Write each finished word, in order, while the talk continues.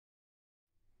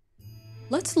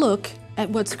Let's look at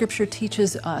what Scripture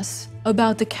teaches us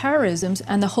about the charisms,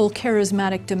 and the whole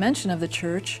charismatic dimension of the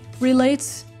church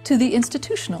relates to the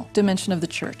institutional dimension of the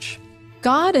church.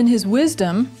 God, in His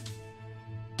wisdom,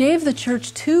 gave the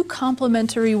church two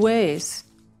complementary ways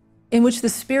in which the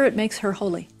Spirit makes her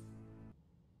holy.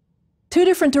 Two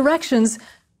different directions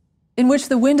in which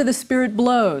the wind of the Spirit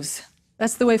blows.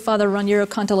 That's the way Father Raniero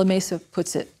Cantalamessa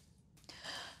puts it.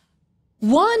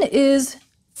 One is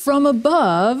from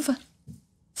above,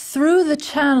 through the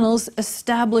channels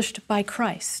established by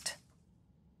Christ,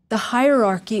 the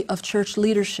hierarchy of church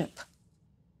leadership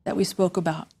that we spoke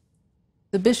about,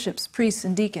 the bishops, priests,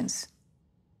 and deacons,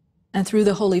 and through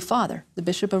the Holy Father, the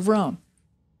Bishop of Rome,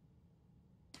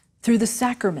 through the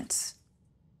sacraments,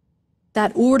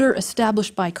 that order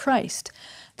established by Christ.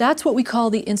 That's what we call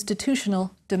the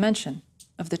institutional dimension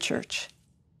of the church.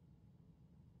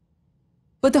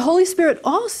 But the Holy Spirit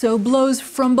also blows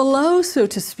from below, so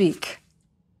to speak,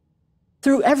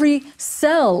 through every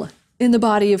cell in the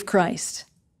body of Christ,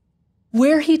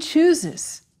 where He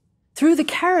chooses, through the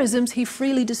charisms He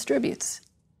freely distributes,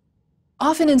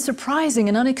 often in surprising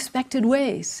and unexpected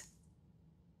ways.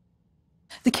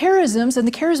 The charisms and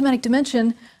the charismatic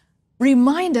dimension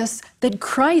remind us that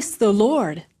Christ the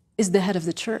Lord is the head of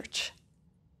the church,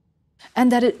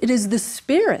 and that it is the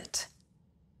Spirit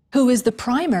who is the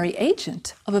primary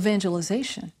agent of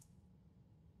evangelization.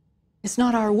 It's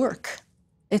not our work.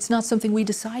 It's not something we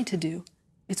decide to do.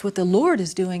 It's what the Lord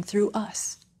is doing through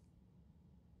us.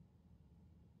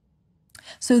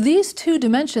 So these two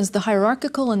dimensions, the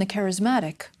hierarchical and the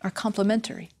charismatic, are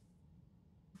complementary.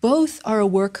 Both are a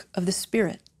work of the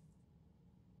Spirit.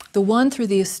 The one through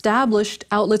the established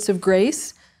outlets of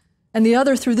grace, and the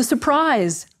other through the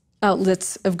surprise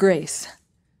outlets of grace.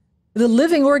 The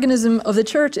living organism of the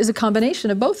church is a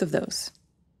combination of both of those.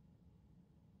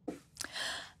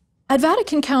 At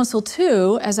Vatican Council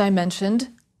II, as I mentioned,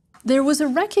 there was a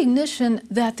recognition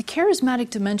that the charismatic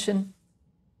dimension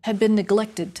had been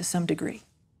neglected to some degree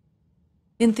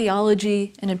in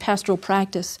theology and in pastoral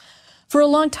practice for a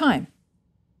long time.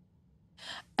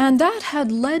 And that had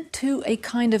led to a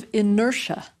kind of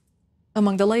inertia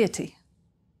among the laity.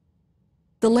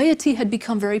 The laity had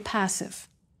become very passive.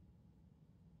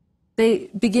 They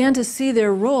began to see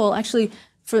their role, actually,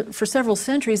 for several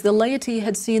centuries, the laity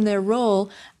had seen their role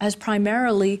as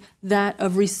primarily that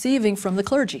of receiving from the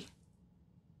clergy.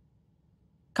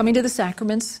 Coming to the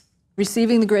sacraments,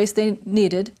 receiving the grace they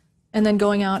needed, and then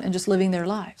going out and just living their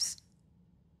lives.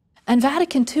 And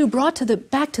Vatican II brought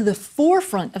back to the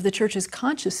forefront of the Church's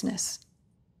consciousness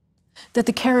that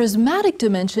the charismatic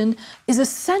dimension is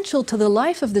essential to the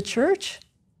life of the Church,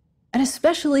 and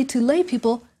especially to lay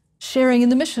people sharing in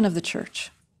the mission of the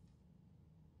Church.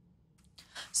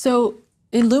 So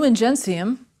in Lumen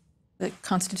Gentium, the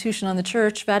Constitution on the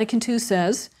Church, Vatican II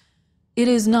says, it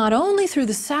is not only through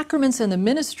the sacraments and the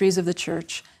ministries of the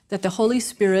Church that the Holy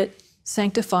Spirit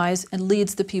sanctifies and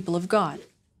leads the people of God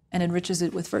and enriches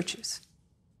it with virtues.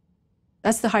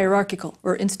 That's the hierarchical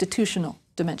or institutional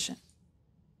dimension.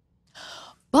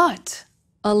 But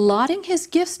allotting His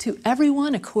gifts to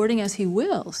everyone according as He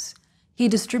wills, He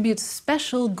distributes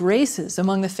special graces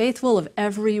among the faithful of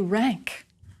every rank.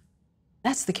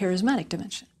 That's the charismatic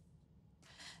dimension.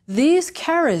 These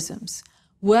charisms,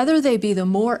 whether they be the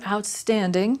more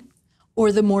outstanding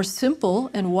or the more simple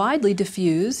and widely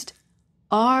diffused,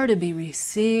 are to be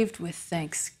received with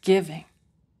thanksgiving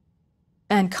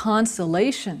and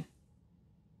consolation.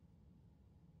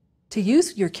 To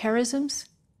use your charisms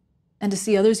and to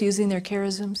see others using their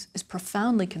charisms is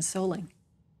profoundly consoling.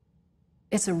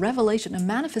 It's a revelation, a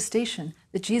manifestation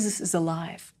that Jesus is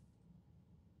alive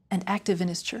and active in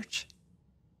His church.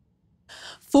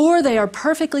 For they are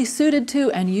perfectly suited to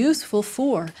and useful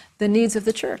for the needs of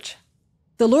the church.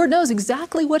 The Lord knows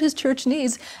exactly what His church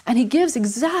needs, and He gives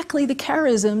exactly the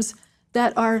charisms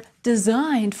that are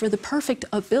designed for the perfect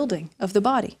upbuilding of the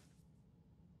body.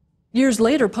 Years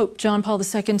later, Pope John Paul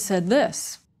II said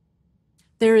this: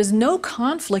 there is no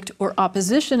conflict or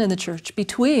opposition in the church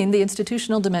between the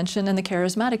institutional dimension and the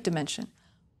charismatic dimension.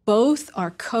 Both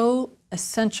are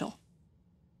co-essential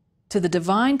to the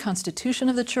divine constitution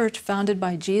of the church founded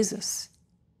by Jesus,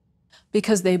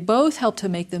 because they both help to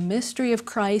make the mystery of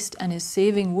Christ and His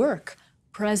saving work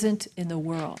present in the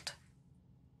world.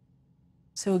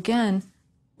 So again,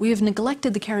 we have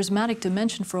neglected the charismatic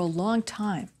dimension for a long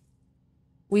time.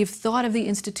 We've thought of the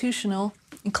institutional,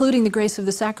 including the grace of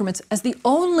the sacraments, as the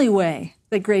only way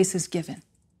that grace is given.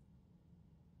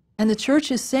 And the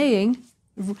Church is saying,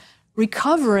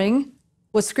 recovering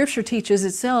what Scripture teaches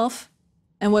itself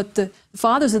and what the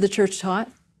fathers of the Church taught,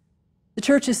 the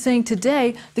Church is saying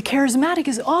today the charismatic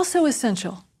is also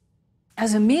essential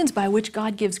as a means by which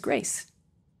God gives grace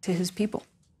to his people.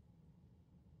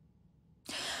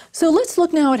 So let's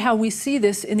look now at how we see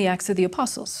this in the Acts of the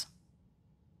Apostles.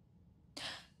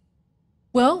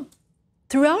 Well,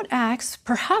 throughout Acts,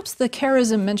 perhaps the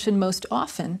charism mentioned most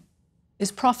often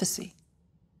is prophecy.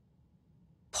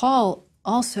 Paul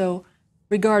also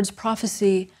regards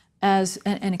prophecy as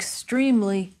an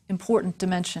extremely important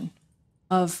dimension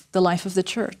of the life of the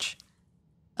church,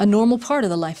 a normal part of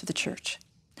the life of the church.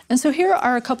 And so here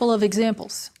are a couple of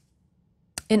examples.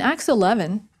 In Acts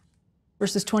 11,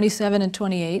 verses 27 and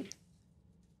 28,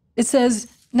 it says,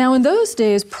 "Now in those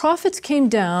days prophets came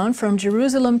down from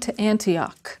Jerusalem to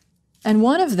Antioch, and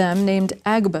one of them, named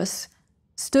Agabus,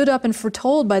 stood up and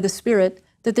foretold by the Spirit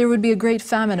that there would be a great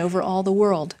famine over all the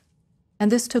world.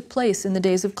 And this took place in the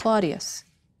days of Claudius."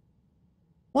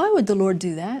 Why would the Lord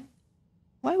do that?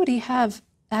 Why would he have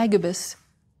Agabus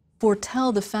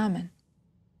foretell the famine?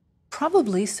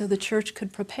 Probably so the church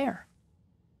could prepare.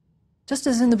 Just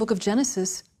as in the book of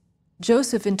Genesis,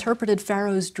 Joseph interpreted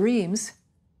Pharaoh's dreams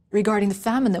regarding the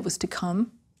famine that was to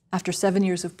come after 7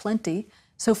 years of plenty,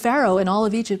 so Pharaoh and all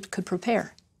of Egypt could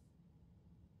prepare.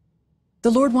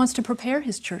 The Lord wants to prepare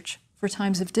his church for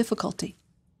times of difficulty.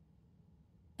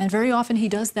 And very often he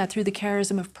does that through the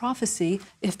charism of prophecy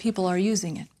if people are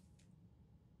using it.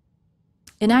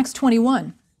 In Acts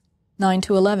 21, 9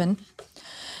 to 11,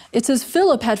 it says,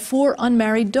 "Philip had 4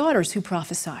 unmarried daughters who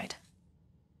prophesied."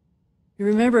 You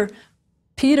remember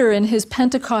Peter in his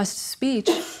Pentecost speech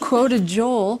quoted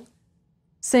Joel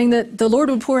saying that the Lord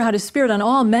would pour out his Spirit on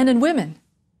all men and women.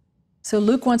 So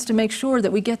Luke wants to make sure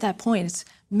that we get that point. It's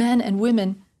men and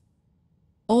women,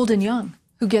 old and young,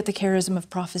 who get the charism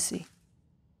of prophecy.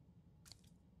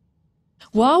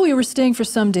 While we were staying for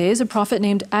some days, a prophet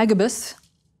named Agabus,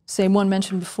 same one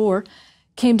mentioned before,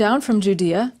 came down from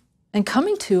Judea, and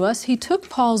coming to us, he took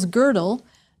Paul's girdle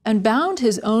and bound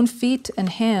his own feet and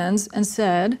hands and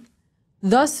said,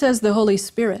 "Thus says the Holy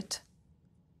Spirit,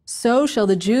 so shall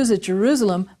the Jews at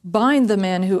Jerusalem bind the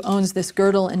man who owns this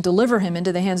girdle and deliver him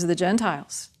into the hands of the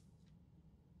Gentiles."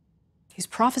 He's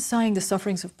prophesying the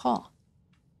sufferings of Paul.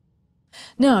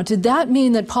 Now, did that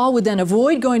mean that Paul would then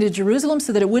avoid going to Jerusalem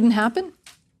so that it wouldn't happen?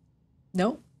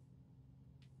 No.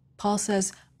 Paul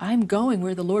says, "I'm going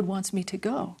where the Lord wants me to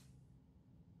go."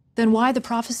 Then why the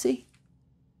prophecy?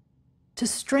 To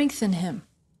strengthen him,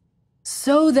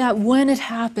 so that when it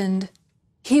happened,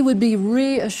 he would be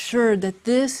reassured that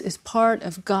this is part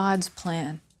of God's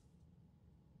plan.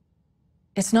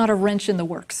 It's not a wrench in the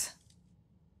works.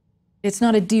 It's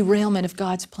not a derailment of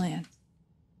God's plan.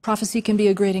 Prophecy can be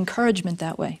a great encouragement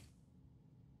that way.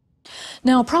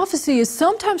 Now, prophecy is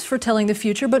sometimes foretelling the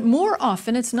future, but more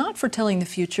often it's not foretelling the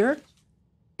future.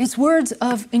 It's words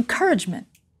of encouragement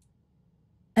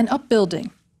and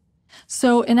upbuilding.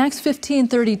 So in Acts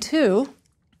 15:32,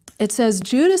 it says,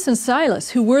 "Judas and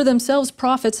Silas, who were themselves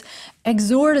prophets,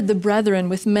 exhorted the brethren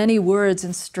with many words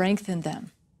and strengthened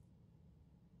them."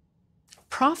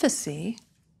 Prophecy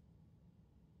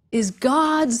is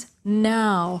God's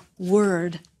now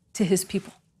word to his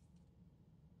people.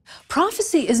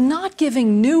 Prophecy is not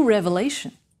giving new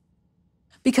revelation,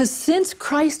 because since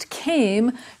Christ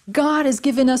came, God has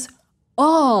given us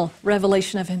all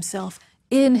revelation of himself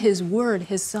in his word,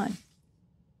 his Son.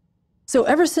 So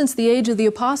ever since the age of the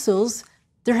apostles,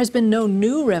 there has been no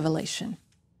new revelation.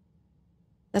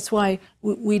 That's why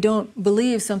we don't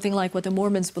believe something like what the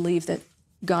Mormons believe, that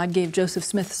God gave Joseph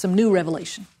Smith some new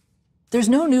revelation. There's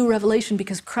no new revelation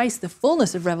because Christ, the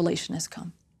fullness of revelation, has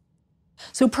come.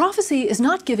 So prophecy is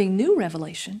not giving new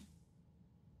revelation.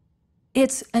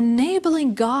 It's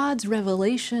enabling God's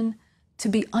revelation to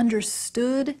be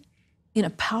understood in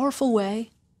a powerful way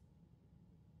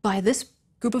by this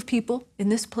group of people in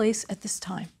this place at this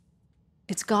time.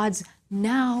 It's God's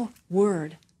now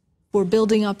word for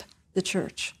building up the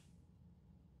church.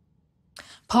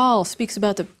 Paul speaks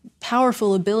about the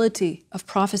powerful ability of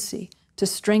prophecy to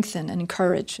strengthen and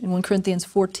encourage in 1 Corinthians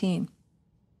 14.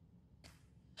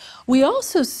 We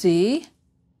also see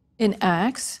in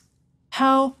Acts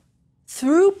how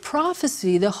through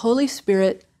prophecy the Holy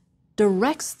Spirit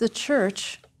directs the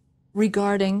church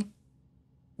regarding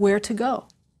where to go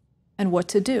and what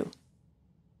to do.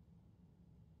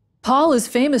 Paul is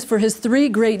famous for his 3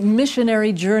 great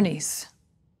missionary journeys.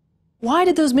 Why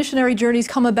did those missionary journeys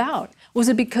come about? Was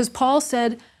it because Paul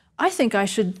said, "I think I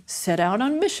should set out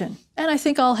on mission, and I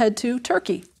think I'll head to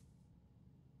Turkey"?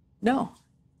 No.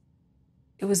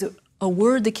 It was a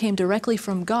word that came directly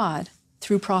from God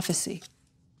through prophecy.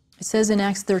 It says in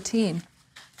Acts 13,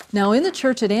 "Now in the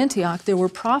church at Antioch there were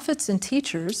prophets and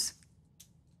teachers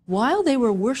while they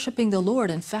were worshiping the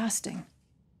Lord and fasting."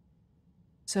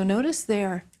 So notice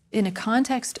there, in a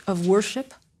context of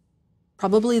worship,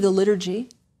 probably the liturgy.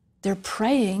 They're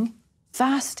praying,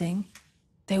 fasting.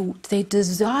 They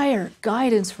desire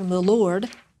guidance from the Lord.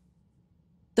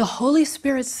 The Holy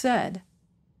Spirit said,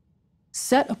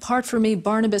 "Set apart for me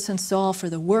Barnabas and Saul for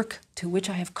the work to which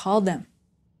I have called them."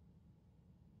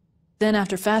 Then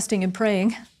after fasting and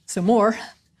praying some more,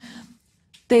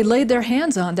 they laid their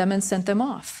hands on them and sent them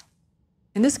off.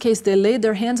 In this case, they laid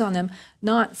their hands on them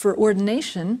not for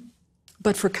ordination,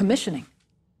 but for commissioning,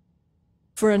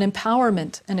 for an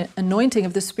empowerment and an anointing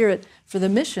of the Spirit for the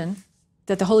mission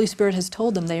that the Holy Spirit has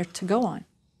told them they are to go on.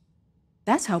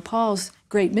 That's how Paul's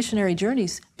great missionary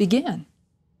journeys began.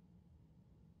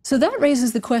 So that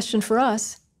raises the question for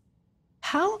us,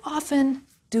 how often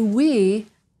do we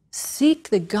seek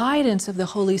the guidance of the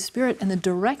Holy Spirit and the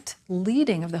direct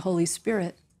leading of the Holy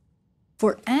Spirit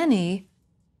for any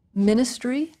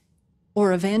ministry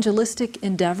or evangelistic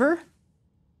endeavor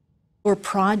or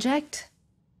project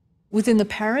within the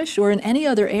parish or in any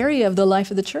other area of the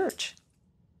life of the church?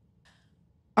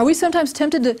 Are we sometimes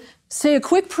tempted to say a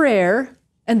quick prayer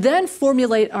and then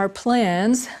formulate our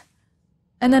plans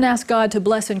and then ask God to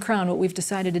bless and crown what we've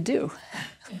decided to do?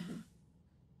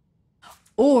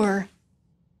 Or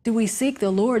do we seek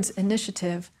the Lord's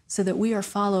initiative so that we are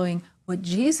following what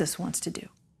Jesus wants to do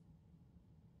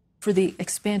for the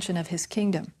expansion of his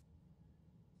kingdom?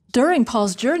 During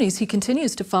Paul's journeys, he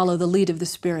continues to follow the lead of the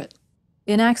Spirit.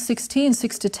 In Acts 16,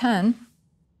 6-10,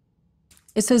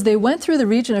 it says, "They went through the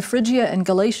region of Phrygia and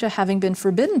Galatia, having been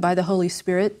forbidden by the Holy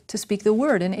Spirit to speak the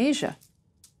word in Asia."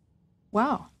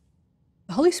 Wow.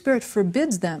 The Holy Spirit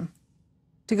forbids them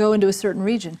to go into a certain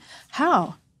region.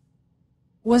 How?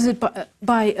 Was it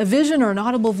by a vision or an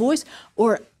audible voice?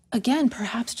 Or, again,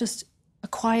 perhaps just a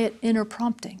quiet inner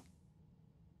prompting?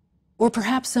 Or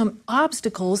perhaps some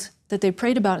obstacles that they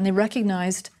prayed about and they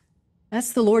recognized,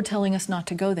 that's the Lord telling us not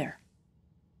to go there.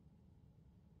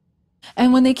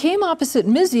 And when they came opposite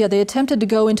Mysia, they attempted to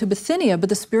go into Bithynia, but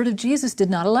the Spirit of Jesus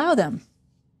did not allow them.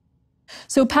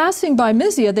 So passing by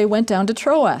Mysia, they went down to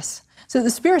Troas. So the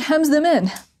Spirit hems them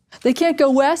in. They can't go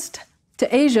west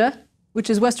to Asia, which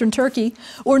is Western Turkey,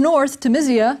 or north to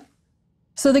Mysia,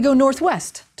 so they go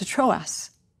northwest to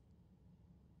Troas.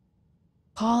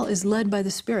 Paul is led by the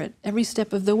Spirit every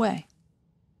step of the way.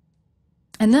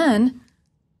 And then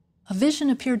a vision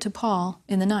appeared to Paul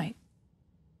in the night.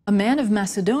 A man of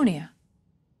Macedonia,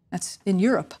 that's in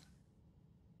Europe,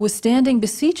 was standing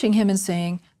beseeching him and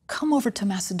saying, "Come over to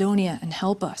Macedonia and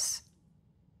help us."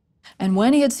 And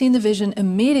when he had seen the vision,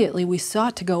 immediately we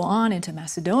sought to go on into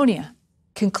Macedonia,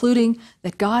 concluding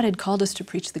that God had called us to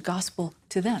preach the gospel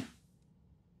to them.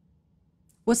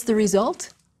 What's the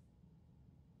result?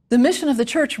 The mission of the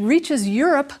church reaches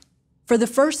Europe for the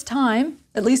first time,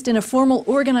 at least in a formal,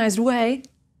 organized way,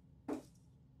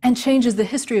 and changes the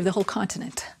history of the whole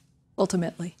continent,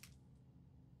 ultimately.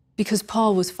 Because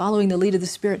Paul was following the lead of the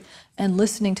Spirit and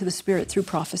listening to the Spirit through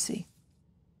prophecy.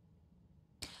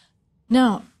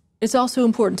 Now, it's also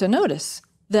important to notice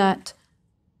that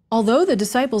although the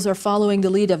disciples are following the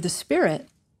lead of the Spirit,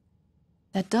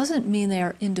 that doesn't mean they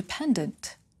are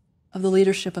independent of the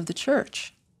leadership of the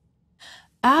church.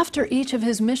 After each of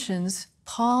his missions,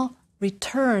 Paul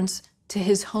returns to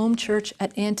his home church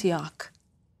at Antioch,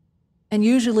 and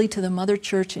usually to the mother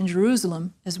church in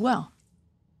Jerusalem as well.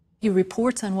 He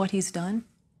reports on what he's done.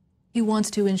 He wants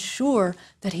to ensure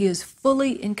that he is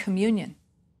fully in communion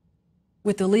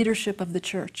with the leadership of the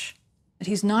church, that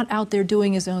he's not out there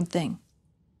doing his own thing.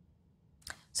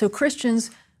 So Christians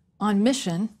on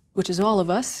mission, which is all of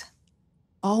us,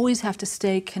 always have to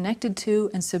stay connected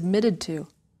to and submitted to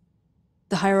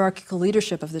the hierarchical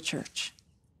leadership of the church.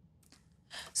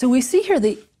 So we see here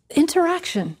the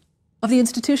interaction of the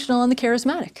institutional and the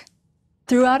charismatic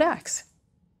throughout Acts.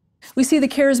 We see the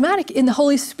charismatic in the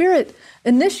Holy Spirit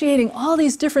initiating all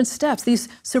these different steps, these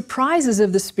surprises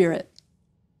of the Spirit,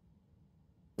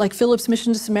 like Philip's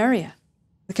mission to Samaria,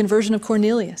 the conversion of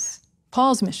Cornelius,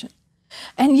 Paul's mission.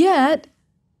 And yet,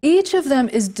 each of them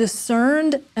is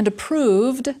discerned and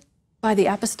approved by the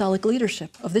apostolic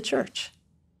leadership of the church.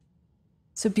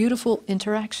 It's a beautiful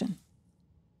interaction.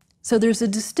 So there's a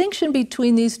distinction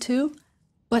between these two,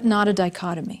 but not a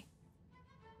dichotomy.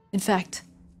 In fact,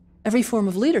 every form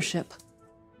of leadership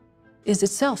is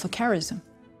itself a charism.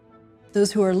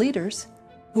 Those who are leaders,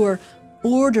 who are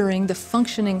ordering the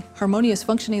functioning, harmonious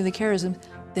functioning of the charism,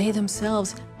 they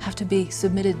themselves have to be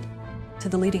submitted to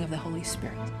the leading of the Holy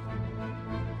Spirit.